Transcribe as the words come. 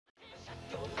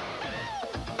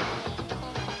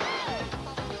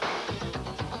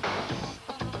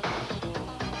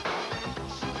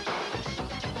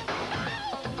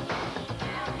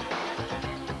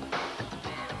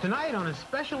Tonight on a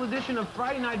special edition of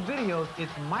Friday Night Videos,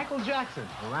 it's Michael Jackson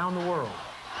Around the World.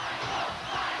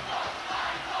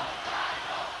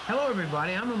 Hello,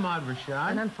 everybody. I'm Ahmad Rashad.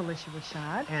 And I'm Felicia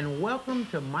Rashad. And welcome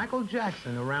to Michael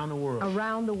Jackson Around the World.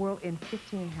 Around the world in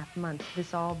 15.5 months.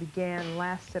 This all began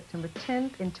last September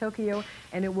 10th in Tokyo,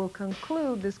 and it will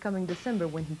conclude this coming December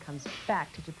when he comes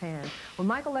back to Japan. When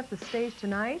Michael left the stage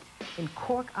tonight in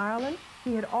Cork, Ireland,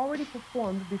 he had already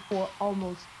performed before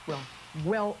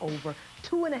well over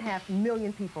 2.5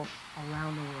 million people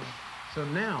around the world. So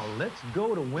now, let's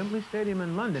go to Wembley Stadium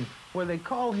in London, where they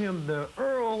call him the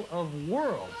Earl of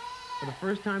World. For the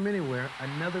first time anywhere,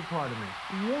 another part of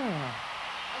me. Yeah.